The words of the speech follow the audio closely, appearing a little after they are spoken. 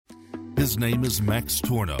His name is Max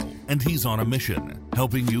Tornow, and he's on a mission,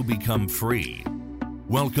 helping you become free.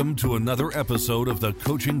 Welcome to another episode of the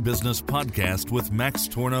Coaching Business Podcast with Max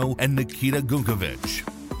Tornow and Nikita Gunkovich.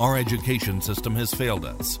 Our education system has failed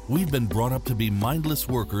us. We've been brought up to be mindless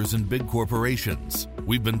workers in big corporations.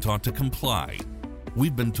 We've been taught to comply.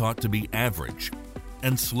 We've been taught to be average.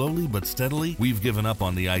 And slowly but steadily, we've given up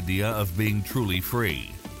on the idea of being truly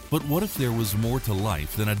free. But what if there was more to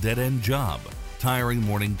life than a dead-end job, tiring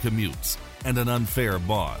morning commutes, and an unfair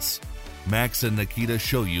boss? Max and Nikita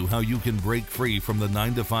show you how you can break free from the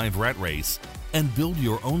 9-to-5 rat race and build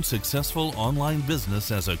your own successful online business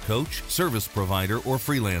as a coach, service provider, or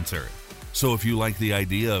freelancer. So if you like the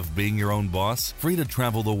idea of being your own boss, free to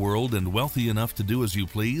travel the world, and wealthy enough to do as you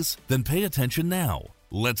please, then pay attention now.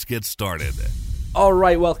 Let's get started. All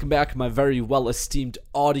right, welcome back, my very well-esteemed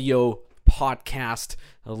audio podcast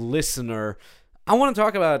listener. I want to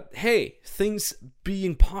talk about, things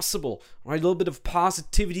being possible, right? A little bit of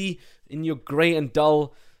positivity in your gray and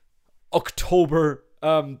dull October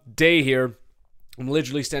day here. I'm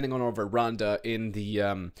literally standing on a veranda in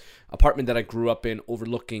the apartment that I grew up in,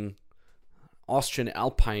 overlooking Austrian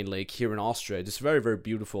Alpine Lake here in Austria. It's very, very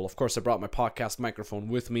beautiful. Of course, I brought my podcast microphone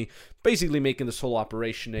with me, basically making this whole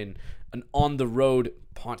operation in an on-the-road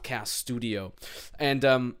podcast studio.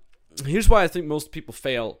 And here's why I think most people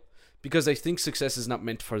fail, because they think success is not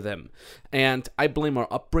meant for them. And I blame our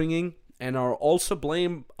upbringing, and I also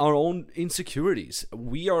blame our own insecurities.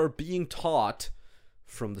 We are being taught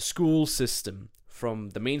from the school system, from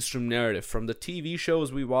the mainstream narrative, from the TV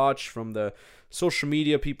shows we watch, from the social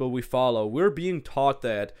media people we follow. We're being taught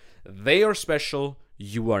that they are special,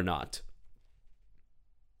 you are not.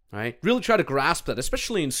 Right? Really try to grasp that,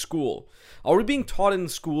 especially in school. Are we being taught in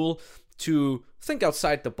school to think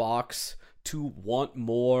outside the box, to want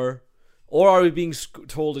more? Or are we being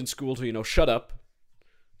told in school to, shut up,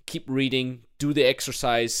 keep reading, do the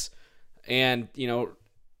exercise, and,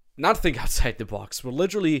 not think outside the box? We're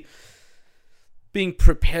literally being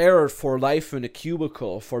prepared for life in a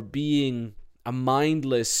cubicle, for being a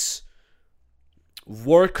mindless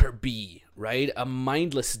worker bee, right? A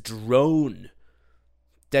mindless drone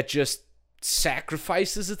that just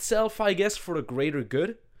sacrifices itself, I guess, for the greater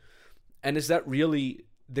good. And is that really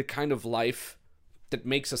the kind of life that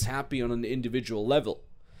makes us happy on an individual level?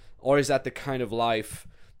 Or is that the kind of life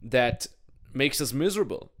that makes us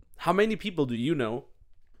miserable? How many people do you know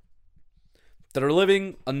that are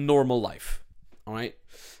living a normal life? All right,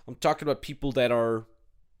 I'm talking about people that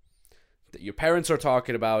your parents are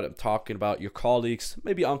talking about. I'm talking about your colleagues,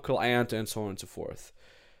 maybe uncle, aunt, and so on and so forth.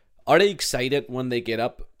 Are they excited when they get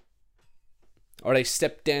up? Are they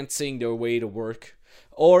step dancing their way to work?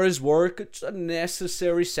 Or is work a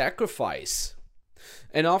necessary sacrifice?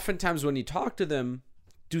 And oftentimes when you talk to them,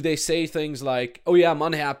 do they say things like, oh yeah, I'm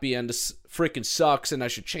unhappy and this freaking sucks and I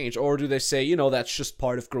should change? Or do they say, that's just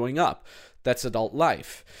part of growing up? That's adult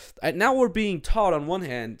life. And now we're being taught on one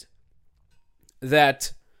hand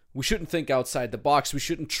that we shouldn't think outside the box. We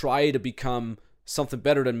shouldn't try to become something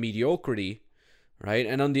better than mediocrity, right?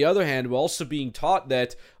 And on the other hand, we're also being taught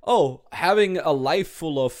that, having a life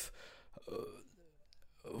full of,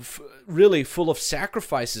 really full of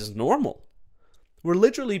sacrifice is normal. We're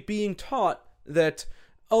literally being taught that,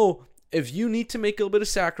 if you need to make a little bit of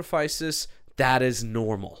sacrifices, that is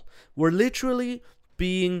normal. We're literally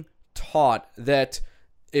being taught that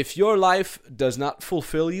if your life does not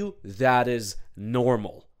fulfill you, that is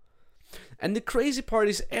normal. And the crazy part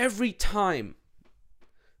is, every time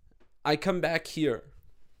I come back here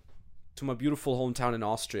to my beautiful hometown in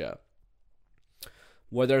Austria,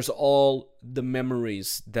 where there's all the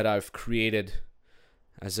memories that I've created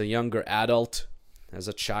as a younger adult, as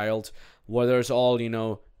a child, where there's all,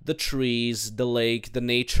 the trees, the lake, the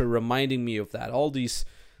nature reminding me of that, all these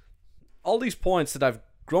points that I've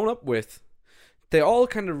grown up with, they all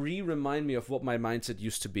kind of remind me of what my mindset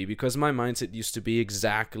used to be, because my mindset used to be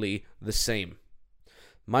exactly the same.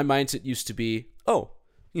 My mindset used to be,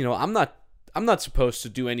 I'm not supposed to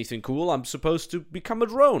do anything cool. I'm supposed to become a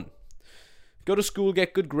drone. Go to school,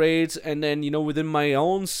 get good grades, and then, within my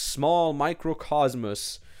own small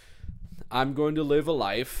microcosmos, I'm going to live a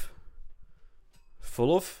life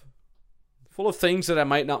full of things that I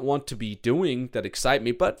might not want to be doing that excite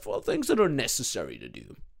me, but full of things that are necessary to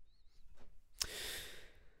do.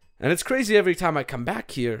 And it's crazy every time I come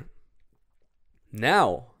back here.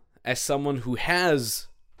 Now, as someone who has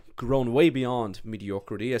grown way beyond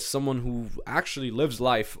mediocrity, as someone who actually lives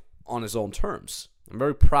life on his own terms, I'm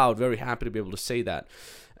very proud, very happy to be able to say that.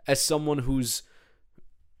 As someone who's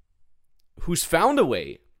found a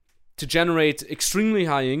way to generate extremely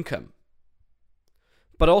high income,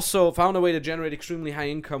 but also found a way to generate extremely high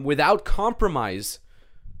income without compromise,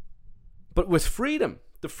 but with freedom.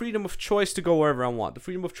 The freedom of choice to go wherever I want. The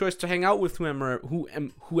freedom of choice to hang out with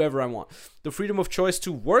whoever I want. The freedom of choice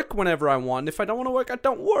to work whenever I want. If I don't want to work, I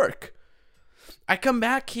don't work. I come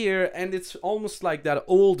back here and it's almost like that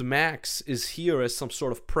old Max is here as some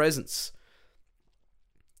sort of presence.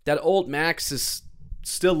 That old Max is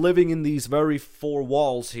still living in these very four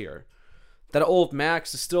walls here. That old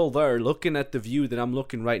Max is still there looking at the view that I'm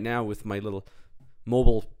looking right now with my little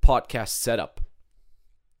mobile podcast setup.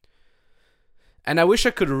 And I wish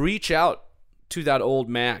I could reach out to that old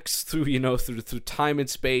Max through time and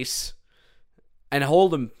space and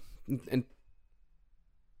hold him and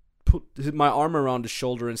put my arm around his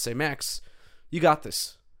shoulder and say, Max, you got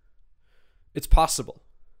this. It's possible.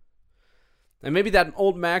 And maybe that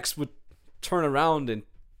old Max would turn around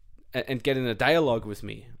and get in a dialogue with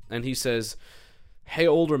me. And he says, hey,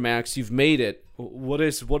 older Max, you've made it. What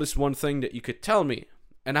is one thing that you could tell me?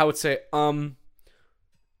 And I would say,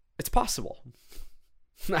 it's possible.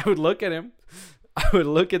 I would look at him. I would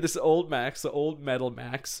look at this old Max, the old metal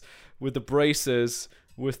Max, with the braces,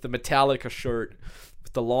 with the Metallica shirt,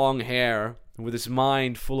 with the long hair, with his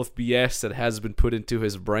mind full of BS that has been put into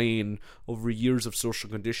his brain over years of social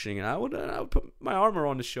conditioning. And I would put my arm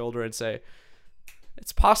around his shoulder and say,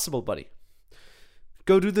 it's possible, buddy.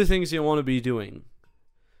 Go do the things you want to be doing.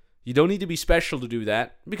 You don't need to be special to do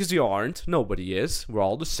that, because you aren't. Nobody is. We're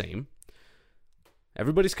all the same.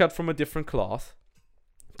 Everybody's cut from a different cloth.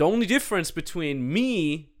 The only difference between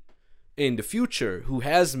me in the future, who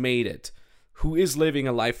has made it, who is living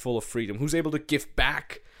a life full of freedom, who's able to give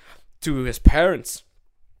back to his parents,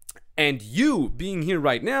 and you being here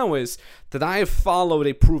right now, is that I have followed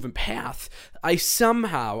a proven path. I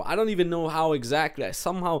don't even know how exactly, I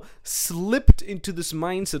somehow slipped into this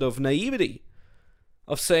mindset of naivety,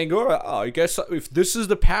 of saying, oh, I guess if this is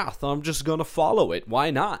the path, I'm just going to follow it. Why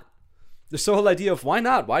not? This whole idea of why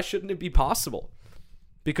not? Why shouldn't it be possible?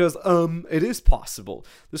 Because it is possible.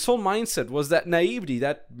 This whole mindset was that naivety,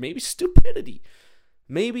 that maybe stupidity,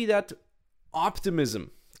 maybe that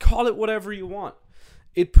optimism. Call it whatever you want.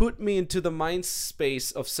 It put me into the mind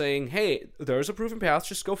space of saying, hey, there's a proven path,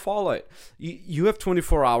 just go follow it. You have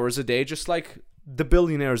 24 hours a day, just like the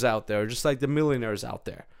billionaires out there, just like the millionaires out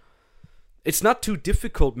there. It's not too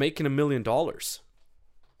difficult making $1 million.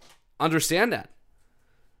 Understand that.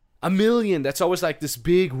 $1 million, that's always like this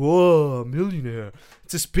big, whoa, millionaire.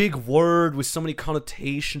 It's this big word with so many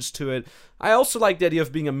connotations to it. I also like the idea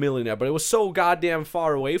of being a millionaire, but it was so goddamn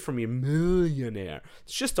far away from me. Millionaire.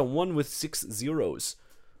 It's just a 1 with 6 zeros.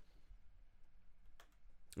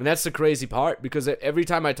 And that's the crazy part, because every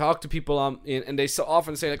time I talk to people, and they so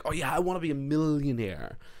often say like, oh yeah, I want to be a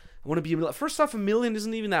millionaire. I want to be a millionaire. First off, $1 million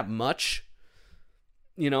isn't even that much.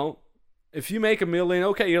 You know? If you make $1 million,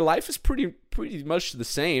 okay, your life is pretty much the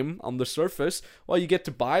same on the surface. Well, you get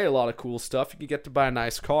to buy a lot of cool stuff. You can get to buy a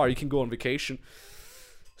nice car. You can go on vacation.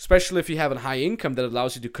 Especially if you have a high income that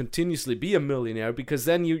allows you to continuously be a millionaire, because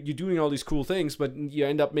then you're doing all these cool things, but you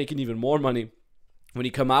end up making even more money when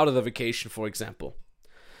you come out of the vacation, for example.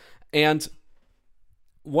 And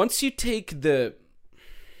once you take the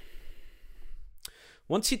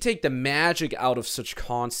magic out of such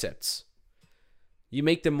concepts, you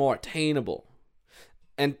make them more attainable.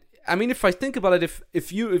 And I mean, if I think about it,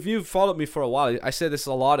 if you've followed me for a while, I say this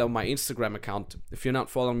a lot on my Instagram account. If you're not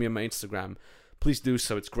following me on my Instagram, please do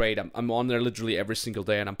so. It's great. I'm on there literally every single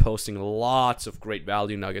day, and I'm posting lots of great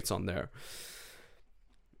value nuggets on there.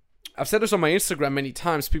 I've said this on my Instagram many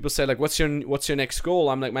times. People say like, what's your next goal?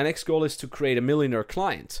 I'm like, my next goal is to create a millionaire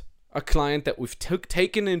client. A client that we've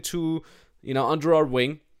taken into, under our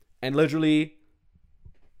wing, and literally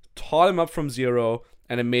taught him up from zero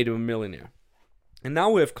and then made him a millionaire. And now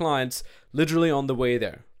we have clients literally on the way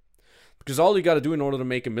there. Because all you got to do in order to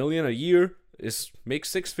make $1 million a year is make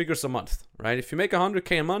 6 figures a month, right? If you make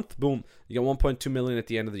 $100K a month, boom, you get 1.2 million at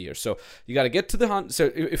the end of the year. So you got to get to the hunt.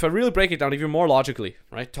 So if I really break it down even more logically,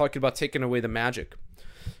 right? Talking about taking away the magic.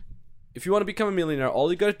 If you want to become a millionaire,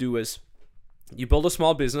 all you got to do is you build a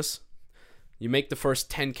small business. You make the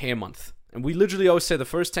first 10K a month. And we literally always say the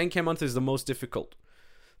first 10K a month is the most difficult.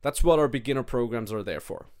 That's what our beginner programs are there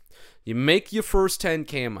for. You make your first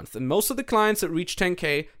 10K a month. And most of the clients that reach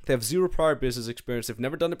 10K, they have zero prior business experience. They've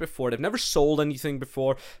never done it before. They've never sold anything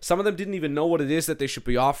before. Some of them didn't even know what it is that they should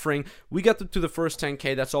be offering. We got them to the first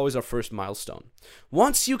 10K. That's always our first milestone.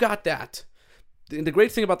 Once you got that, the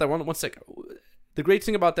great thing about that, one second. The great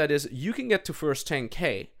thing about that is you can get to first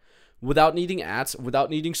 10K without needing ads, without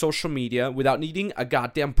needing social media, without needing a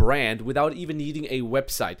goddamn brand, without even needing a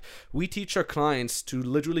website. We teach our clients to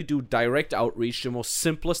literally do direct outreach, the most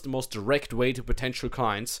simplest, the most direct way to potential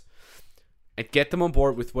clients, and get them on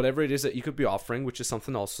board with whatever it is that you could be offering, which is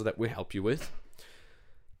something also that we help you with.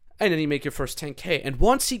 And then you make your first 10K. And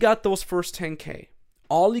once you got those first 10K,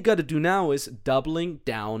 all you got to do now is doubling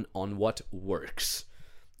down on what works.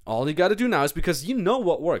 All you got to do now is, because you know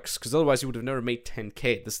what works, because otherwise you would have never made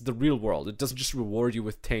 10K. This is the real world. It doesn't just reward you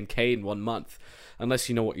with 10K in 1 month unless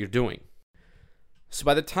you know what you're doing. So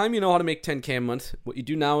by the time you know how to make 10K a month, what you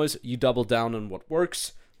do now is you double down on what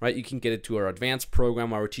works, right? You can get into our advanced program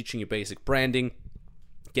where we're teaching you basic branding,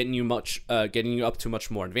 getting you up to much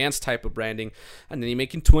more advanced type of branding, and then you're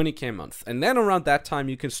making 20K a month. And then around that time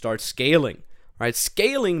you can start scaling, right?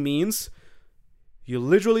 Scaling means you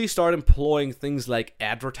literally start employing things like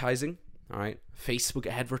advertising, all right? Facebook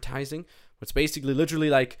advertising. It's basically literally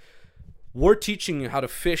like we're teaching you how to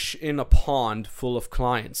fish in a pond full of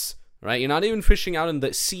clients, right? You're not even fishing out in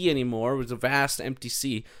the sea anymore with a vast empty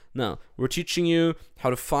sea. No, we're teaching you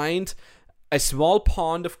how to find a small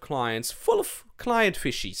pond of clients full of client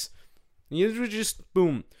fishies. And you just,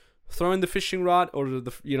 boom, throw in the fishing rod or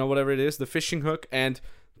the, whatever it is, the fishing hook, and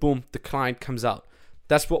boom, the client comes out.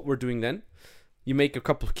 That's what we're doing then. You make a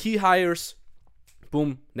couple of key hires,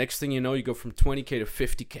 boom, next thing you know, you go from 20K to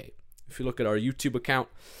 50K. If you look at our YouTube account,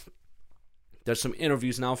 there's some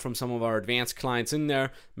interviews now from some of our advanced clients in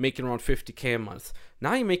there, making around 50K a month.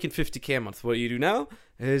 Now you're making 50K a month. What you do now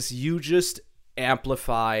is you just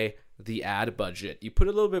amplify the ad budget. You put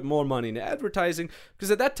a little bit more money into advertising, because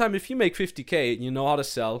at that time, if you make 50K, you know how to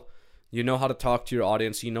sell, you know how to talk to your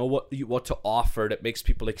audience, you know what to offer that makes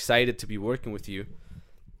people excited to be working with you.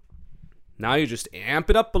 Now you just amp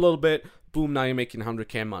it up a little bit. Boom, now you're making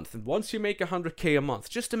 100K a month. And once you make 100K a month,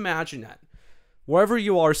 just imagine that. Wherever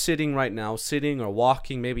you are sitting right now, sitting or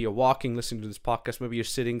walking, maybe you're walking, listening to this podcast, maybe you're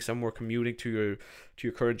sitting somewhere commuting to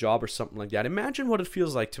your current job or something like that. Imagine what it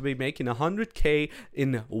feels like to be making 100K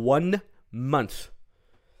in 1 month.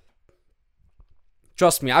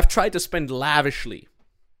 Trust me, I've tried to spend lavishly.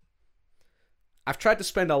 I've tried to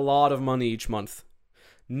spend a lot of money each month.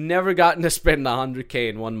 Never gotten to spend 100K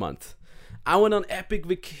in 1 month. I went on epic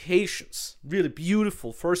vacations, really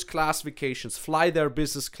beautiful first-class vacations, fly there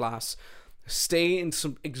business class, stay in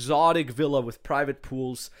some exotic villa with private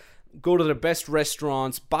pools, go to the best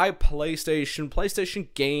restaurants, buy PlayStation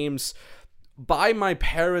games, buy my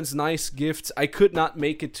parents nice gifts. I could not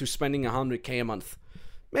make it to spending 100K a month.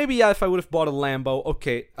 Maybe, yeah, if I would have bought a Lambo,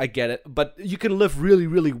 okay, I get it. But you can live really,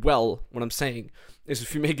 really well, what I'm saying, is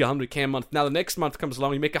if you make 100K a month. Now the next month comes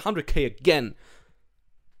along, you make 100K again.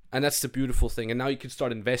 And that's the beautiful thing. And now you can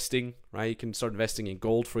start investing, right? You can start investing in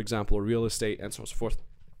gold, for example, or real estate, and so on and so forth.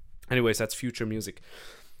 Anyways, that's future music.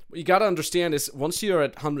 What you got to understand is, once you're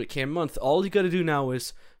at 100K a month, all you got to do now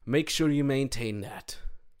is make sure you maintain that.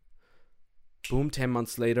 Boom, 10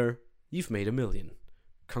 months later, you've made $1 million.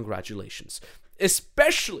 Congratulations.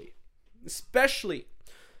 Especially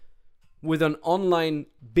with an online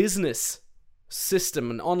business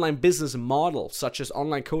system, an online business model, such as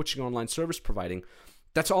online coaching, online service providing.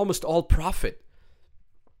 That's almost all profit.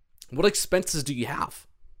 What expenses do you have?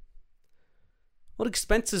 What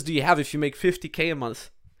expenses do you have if you make 50K a month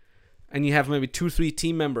and you have maybe 2-3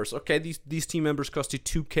 team members? Okay, these team members cost you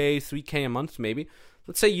 2K, 3K a month maybe.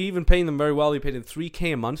 Let's say you even paying them very well. You pay them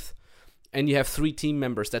 3K a month and you have 3 team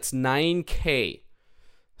members. That's 9K.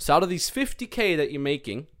 So out of these 50K that you're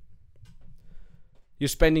making, you're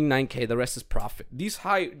spending 9K. The rest is profit. These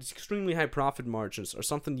extremely high profit margins are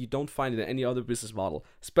something you don't find in any other business model,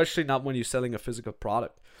 especially not when you're selling a physical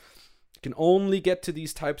product. You can only get to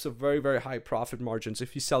these types of very, very high profit margins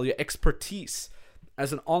if you sell your expertise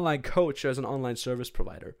as an online coach, as an online service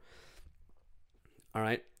provider. All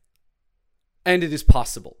right? And it is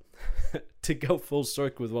possible to go full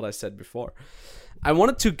circle with what I said before. I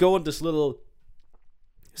wanted to go on this little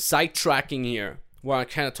sidetracking here, where I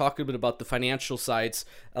kind of talk a bit about the financial sides,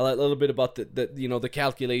 a little bit about the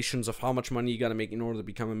calculations of how much money you got to make in order to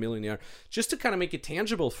become a millionaire, just to kind of make it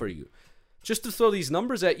tangible for you. Just to throw these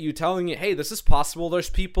numbers at you, telling you, hey, this is possible,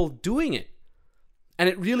 there's people doing it. And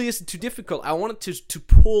it really isn't too difficult. I wanted to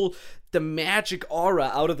pull the magic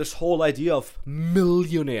aura out of this whole idea of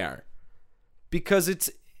millionaire. Because it's,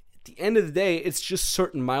 at the end of the day, it's just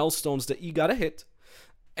certain milestones that you got to hit.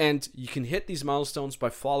 And you can hit these milestones by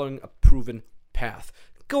following a proven path.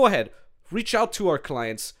 Go ahead, reach out to our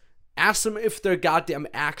clients, ask them if they're goddamn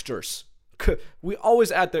actors. We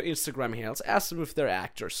always add their Instagram handles. Ask them if they're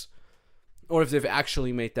actors, or if they've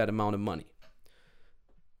actually made that amount of money.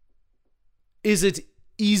 Is it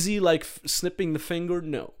easy like snipping the finger?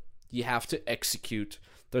 No. You have to execute.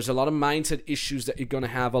 There's a lot of mindset issues that you're going to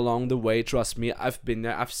have along the way. Trust me, I've been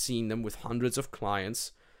there. I've seen them with hundreds of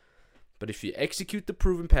clients. But if you execute the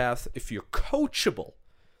proven path, if you're coachable,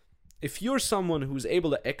 if you're someone who's able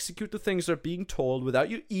to execute the things that are being told without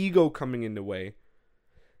your ego coming in the way,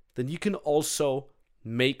 then you can also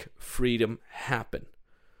make freedom happen.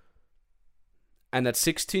 And that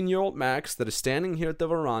 16-year-old Max that is standing here at the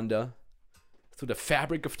veranda through the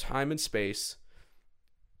fabric of time and space,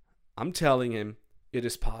 I'm telling him it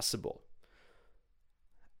is possible.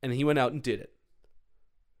 And he went out and did it.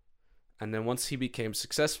 And then once he became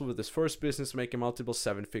successful with his first business, making multiple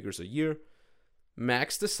 7 figures a year,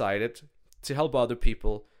 Max decided to help other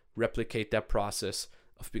people replicate that process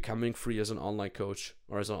of becoming free as an online coach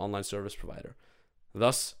or as an online service provider.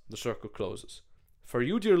 Thus, the circle closes. For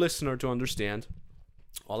you, dear listener, to understand,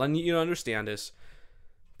 all I need you to understand is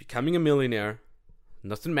becoming a millionaire,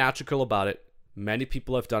 nothing magical about it. Many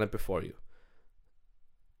people have done it before you.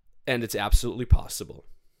 And it's absolutely possible.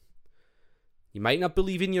 You might not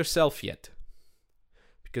believe in yourself yet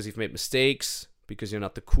because you've made mistakes, because you're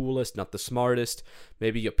not the coolest, not the smartest.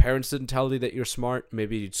 Maybe your parents didn't tell you that you're smart.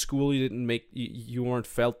 Maybe at school you weren't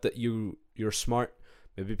felt that you're smart.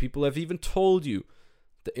 Maybe people have even told you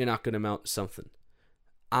that you're not going to amount to something.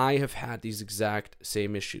 I have had these exact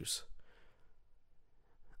same issues.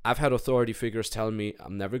 I've had authority figures tell me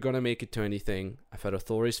I'm never going to make it to anything. I've had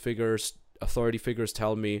authority figures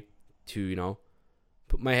tell me to,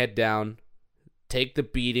 put my head down, take the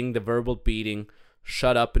beating, the verbal beating,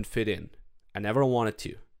 shut up and fit in. I never wanted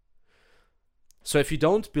to. So if you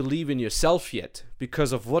don't believe in yourself yet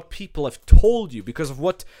because of what people have told you, because of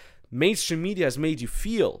what mainstream media has made you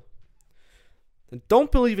feel, then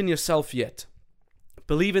don't believe in yourself yet.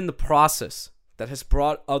 Believe in the process that has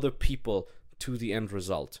brought other people to the end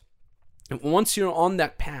result. And once you're on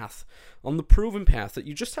that path, on the proven path that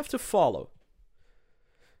you just have to follow,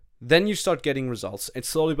 then you start getting results and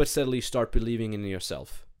slowly but steadily you start believing in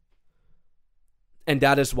yourself. And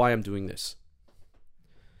that is why I'm doing this.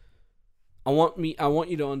 I want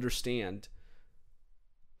you to understand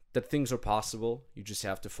that things are possible. You just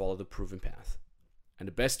have to follow the proven path. And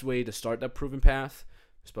the best way to start that proven path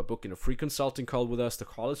is by booking a free consulting call with us. The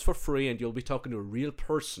call is for free and you'll be talking to a real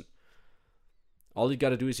person. All you got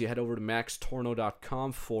to do is you head over to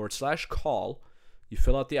maxtorno.com/call. You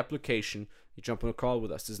fill out the application. You jump on a call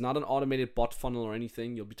with us. It's not an automated bot funnel or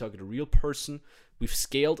anything. You'll be talking to a real person. We've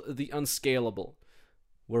scaled the unscalable.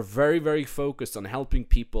 We're very, very focused on helping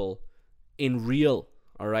people in real,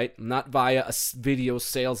 all right? Not via a video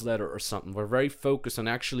sales letter or something. We're very focused on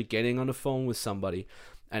actually getting on the phone with somebody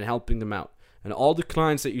and helping them out. And all the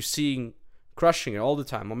clients that you're seeing crushing it all the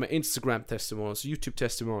time on my Instagram testimonials, YouTube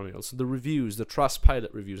testimonials, the reviews, the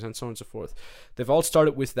Trustpilot reviews, and so on and so forth, they've all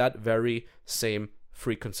started with that very same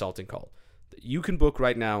free consulting call that you can book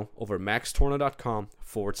right now over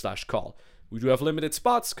maxtorno.com/call. We do have limited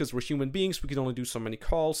spots because we're human beings. We can only do so many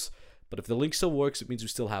calls. But if the link still works, it means we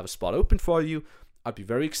still have a spot open for you. I'd be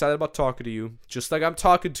very excited about talking to you. Just like I'm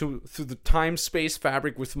talking through the time-space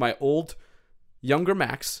fabric with my old, younger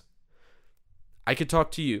Max, I could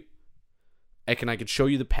talk to you. I could show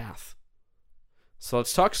you the path. So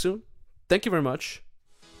let's talk soon. Thank you very much.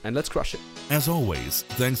 And let's crush it. As always,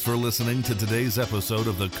 thanks for listening to today's episode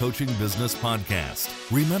of the Coaching Business Podcast.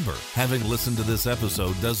 Remember, having listened to this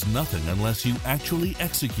episode does nothing unless you actually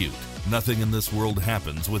execute. Nothing in this world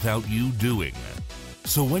happens without you doing.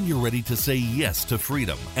 So when you're ready to say yes to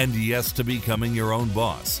freedom and yes to becoming your own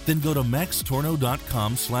boss, then go to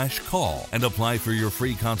maxtorno.com/call and apply for your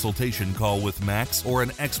free consultation call with Max or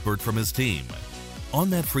an expert from his team. On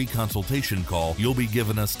that free consultation call, you'll be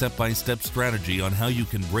given a step-by-step strategy on how you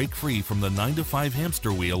can break free from the 9-to-5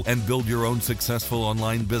 hamster wheel and build your own successful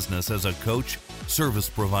online business as a coach, service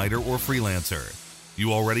provider, or freelancer.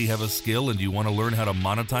 You already have a skill and you want to learn how to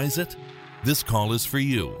monetize it? This call is for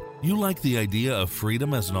you. You like the idea of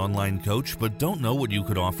freedom as an online coach but don't know what you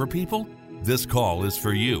could offer people? This call is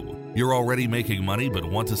for you. You're already making money but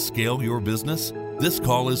want to scale your business? This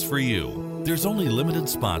call is for you. There's only limited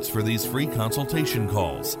spots for these free consultation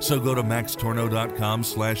calls, so go to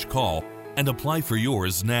maxtorno.com/call and apply for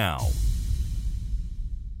yours now.